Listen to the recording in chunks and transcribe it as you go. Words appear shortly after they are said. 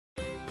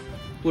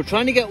We're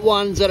trying to get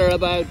ones that are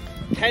about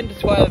 10 to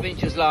 12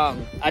 inches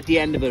long at the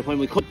end of it when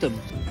we cut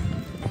them.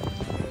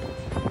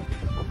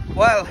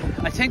 Well,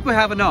 I think we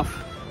have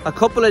enough. A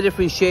couple of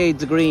different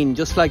shades of green,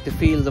 just like the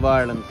fields of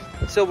Ireland.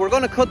 So we're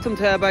going to cut them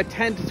to about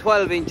 10 to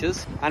 12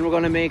 inches and we're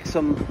going to make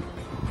some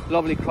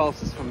lovely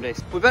crosses from this.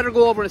 We better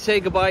go over and say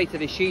goodbye to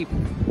the sheep.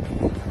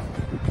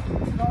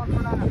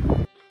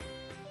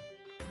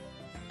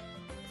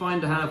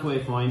 Find the halfway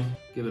point,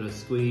 give it a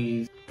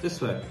squeeze, this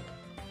way.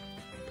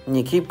 And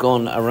you keep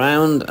going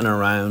around and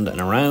around and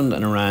around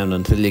and around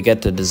until you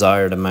get the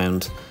desired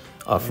amount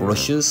of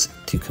rushes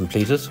to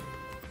complete it.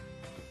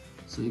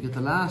 So you get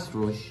the last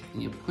rush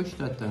and you push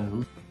that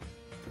down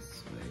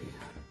this way.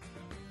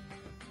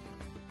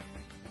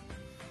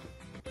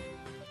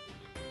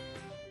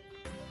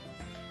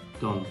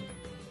 Done.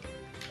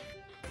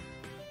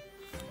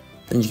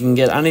 Then you can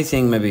get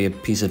anything, maybe a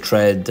piece of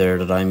thread there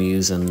that I'm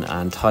using,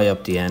 and tie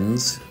up the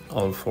ends,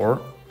 all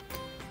four.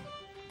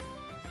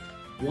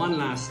 One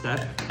last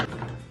step,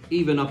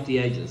 even up the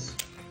edges.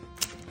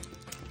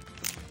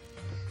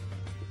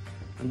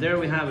 And there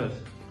we have it.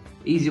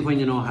 Easy when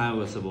you know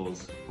how, I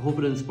suppose. I hope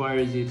it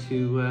inspires you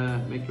to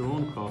make your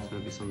own cross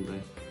maybe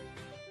someday.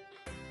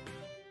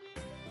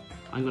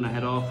 I'm gonna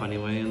head off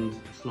anyway and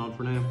slán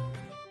for now.